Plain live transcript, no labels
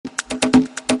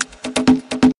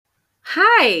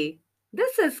Hi,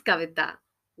 this is Kavita.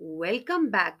 Welcome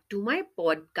back to my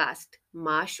podcast,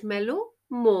 Marshmallow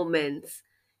Moments.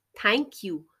 Thank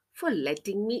you for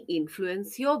letting me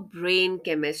influence your brain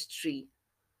chemistry.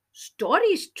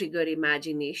 Stories trigger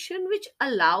imagination, which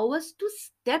allow us to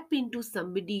step into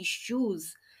somebody's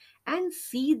shoes and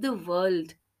see the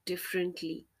world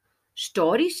differently.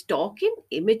 Stories talk in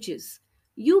images.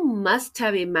 You must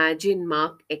have imagined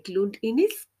Mark Eklund in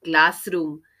his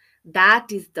classroom. That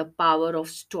is the power of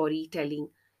storytelling.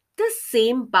 The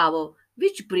same power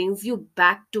which brings you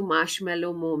back to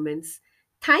marshmallow moments.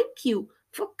 Thank you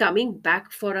for coming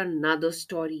back for another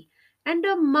story and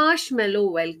a marshmallow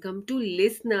welcome to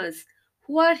listeners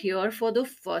who are here for the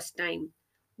first time.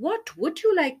 What would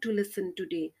you like to listen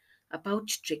today?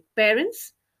 About strict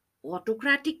parents,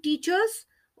 autocratic teachers,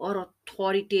 or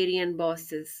authoritarian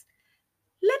bosses?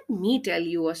 Let me tell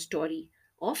you a story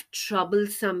of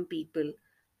troublesome people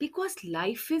because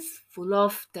life is full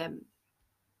of them.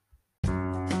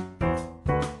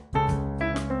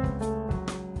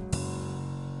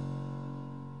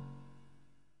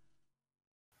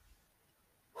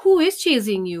 Who is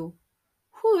chasing you?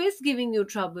 Who is giving you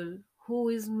trouble? Who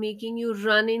is making you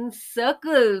run in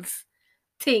circles?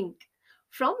 Think,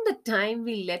 from the time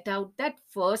we let out that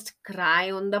first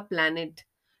cry on the planet,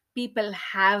 people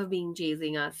have been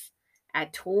chasing us.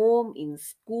 At home, in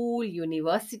school,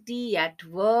 university, at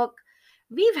work,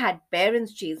 we've had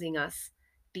parents chasing us,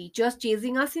 teachers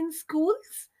chasing us in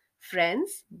schools,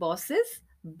 friends, bosses,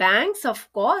 banks,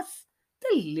 of course.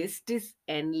 The list is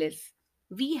endless.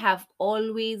 We have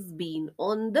always been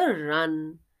on the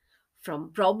run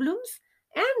from problems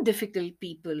and difficult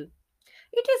people.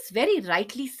 It is very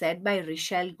rightly said by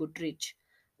Richelle Goodrich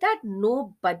that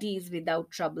nobody is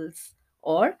without troubles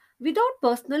or without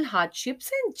personal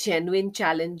hardships and genuine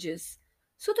challenges.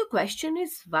 So the question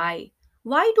is why?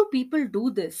 Why do people do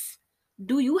this?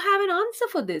 Do you have an answer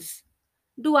for this?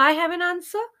 Do I have an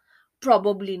answer?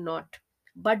 Probably not.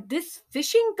 But this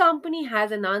fishing company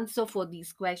has an answer for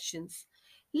these questions.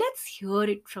 Let's hear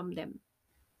it from them.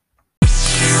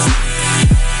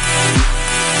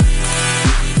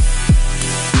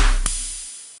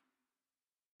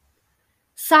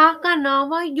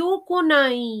 Sakanawa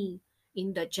yokonai.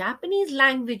 In the Japanese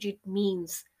language, it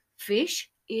means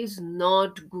fish is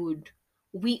not good.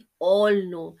 We all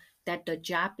know that the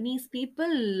Japanese people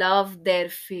love their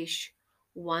fish.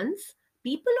 Once,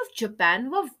 people of Japan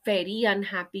were very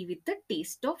unhappy with the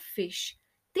taste of fish.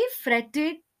 They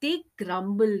fretted, they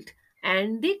grumbled,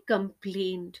 and they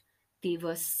complained. They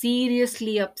were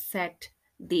seriously upset.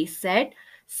 They said,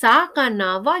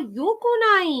 Sakanawa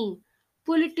yokonai.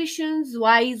 Politicians,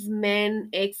 wise men,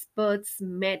 experts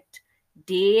met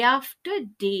day after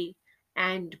day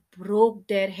and broke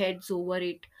their heads over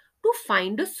it to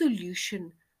find a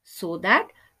solution so that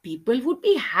people would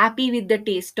be happy with the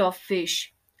taste of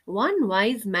fish. One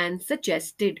wise man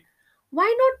suggested,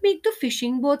 why not make the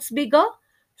fishing boats bigger?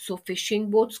 So fishing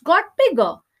boats got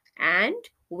bigger and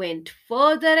went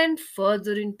further and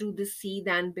further into the sea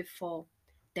than before.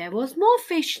 There was more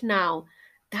fish now.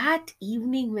 That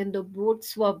evening, when the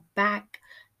boats were back,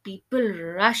 people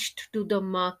rushed to the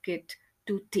market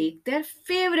to take their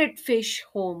favorite fish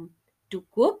home to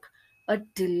cook a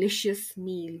delicious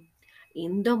meal.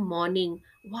 In the morning,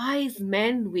 wise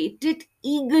men waited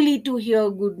eagerly to hear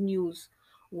good news.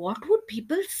 What would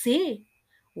people say?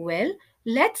 Well,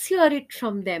 let's hear it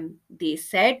from them. They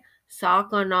said,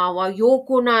 Sakanawa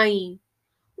yokonai.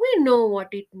 We know what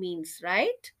it means,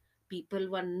 right? People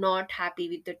were not happy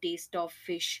with the taste of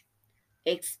fish.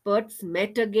 Experts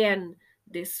met again.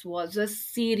 This was a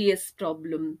serious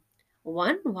problem.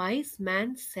 One wise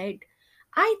man said,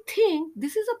 I think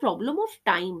this is a problem of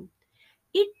time.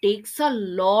 It takes a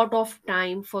lot of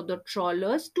time for the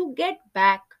trawlers to get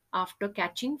back after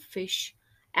catching fish,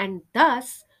 and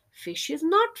thus fish is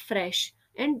not fresh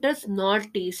and does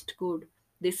not taste good.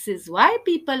 This is why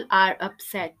people are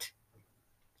upset.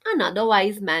 Another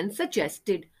wise man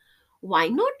suggested, why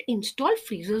not install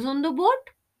freezers on the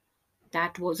boat?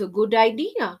 That was a good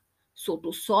idea. So,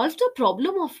 to solve the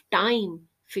problem of time,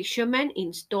 fishermen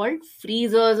installed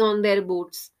freezers on their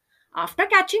boats. After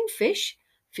catching fish,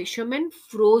 fishermen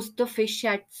froze the fish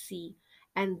at sea,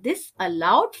 and this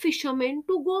allowed fishermen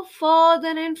to go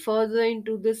further and further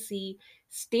into the sea,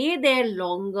 stay there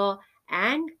longer,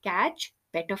 and catch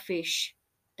better fish.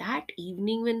 That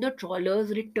evening, when the trawlers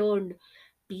returned,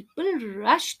 people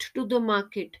rushed to the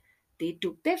market. They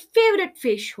took their favorite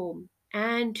fish home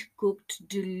and cooked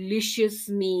delicious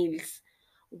meals.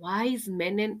 Wise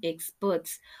men and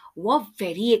experts were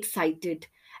very excited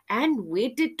and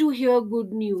waited to hear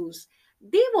good news.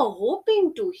 They were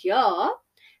hoping to hear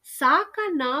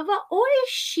Sakanawa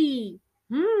oishi.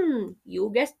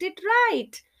 You guessed it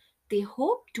right. They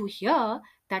hope to hear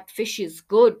that fish is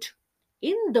good.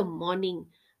 In the morning,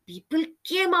 people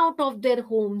came out of their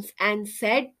homes and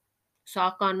said,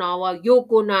 Sakanawa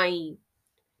yokonai.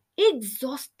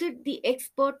 Exhausted, the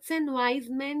experts and wise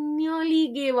men nearly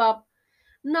gave up.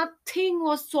 Nothing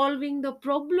was solving the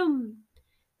problem.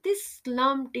 They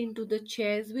slumped into the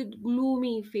chairs with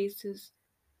gloomy faces.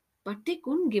 But they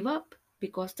couldn't give up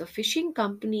because the fishing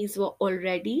companies were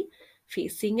already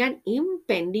facing an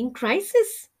impending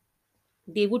crisis.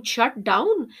 They would shut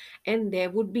down and there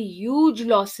would be huge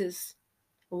losses.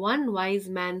 One wise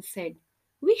man said,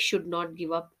 "We should not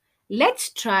give up.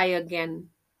 Let's try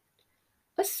again."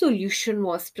 A solution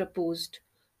was proposed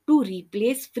to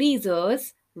replace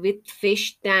freezers with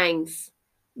fish tanks.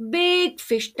 Big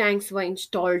fish tanks were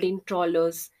installed in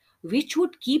trawlers, which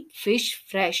would keep fish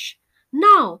fresh.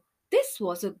 Now, this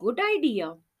was a good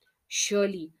idea.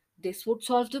 Surely, this would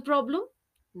solve the problem.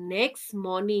 Next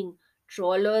morning,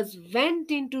 trawlers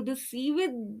went into the sea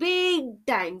with big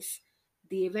tanks.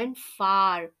 They went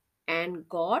far and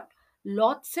got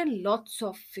lots and lots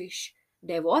of fish.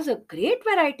 There was a great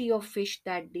variety of fish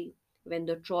that day. When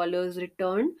the trawlers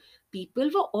returned,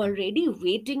 people were already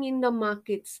waiting in the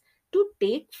markets to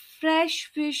take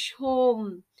fresh fish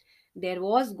home. There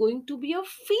was going to be a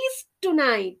feast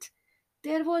tonight.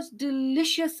 There was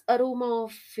delicious aroma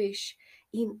of fish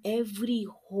in every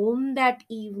home that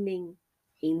evening.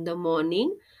 In the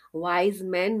morning, wise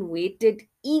men waited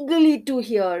eagerly to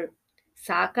hear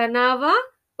Sakanawa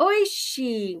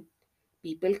oishi.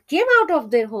 People came out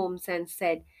of their homes and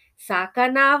said,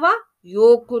 Sakanawa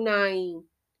yokunai.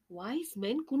 Wise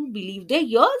men couldn't believe their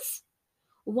ears.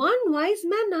 One wise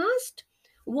man asked,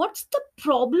 "What's the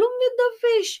problem with the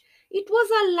fish? It was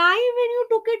alive when you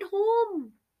took it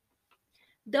home."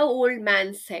 The old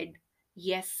man said,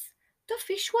 "Yes, the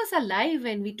fish was alive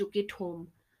when we took it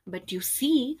home. But you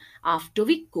see, after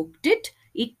we cooked it,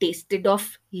 it tasted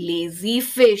of lazy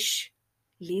fish."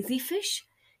 Lazy fish?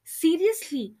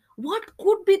 Seriously, what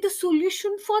could be the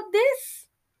solution for this?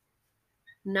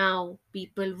 Now,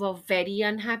 people were very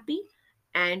unhappy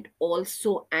and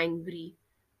also angry.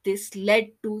 This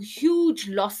led to huge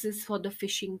losses for the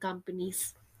fishing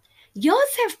companies.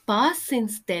 Years have passed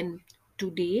since then.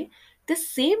 Today, the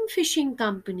same fishing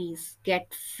companies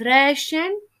get fresh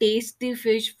and tasty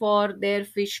fish for their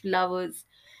fish lovers.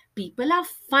 People are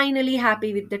finally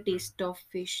happy with the taste of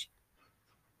fish.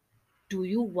 Do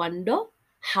you wonder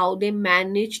how they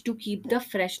manage to keep the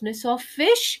freshness of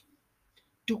fish?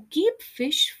 To keep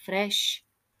fish fresh,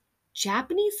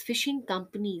 Japanese fishing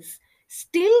companies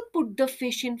still put the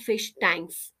fish in fish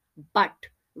tanks, but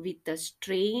with a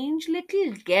strange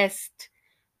little guest.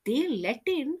 They let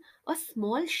in a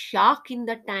small shark in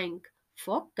the tank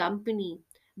for company.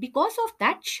 Because of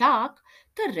that shark,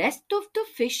 the rest of the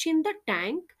fish in the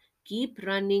tank keep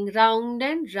running round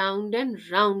and round and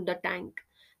round the tank.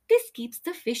 This keeps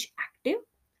the fish active,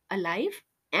 alive,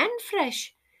 and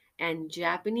fresh. And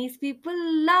Japanese people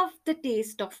love the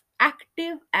taste of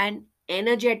active and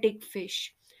energetic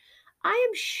fish. I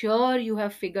am sure you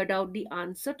have figured out the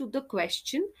answer to the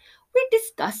question we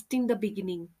discussed in the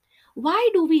beginning. Why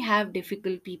do we have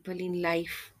difficult people in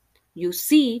life? You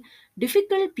see,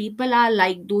 difficult people are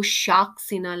like those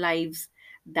sharks in our lives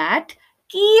that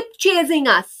keep chasing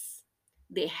us.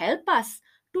 They help us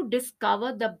to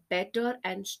discover the better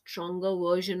and stronger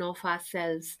version of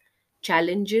ourselves.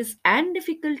 Challenges and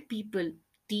difficult people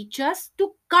teach us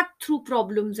to cut through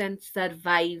problems and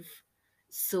survive.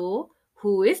 So,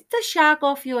 who is the shark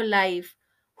of your life?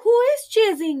 Who is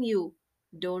chasing you?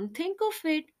 Don't think of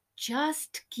it,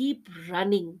 just keep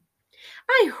running.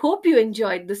 I hope you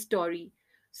enjoyed the story.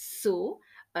 So,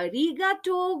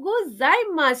 arigato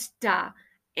gozaimashita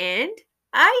and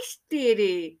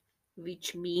aishiteru,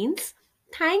 which means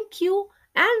thank you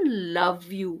and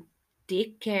love you.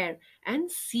 Take care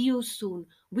and see you soon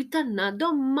with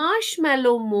another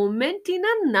marshmallow moment in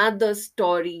another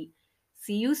story.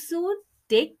 See you soon.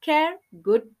 Take care.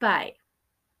 Goodbye.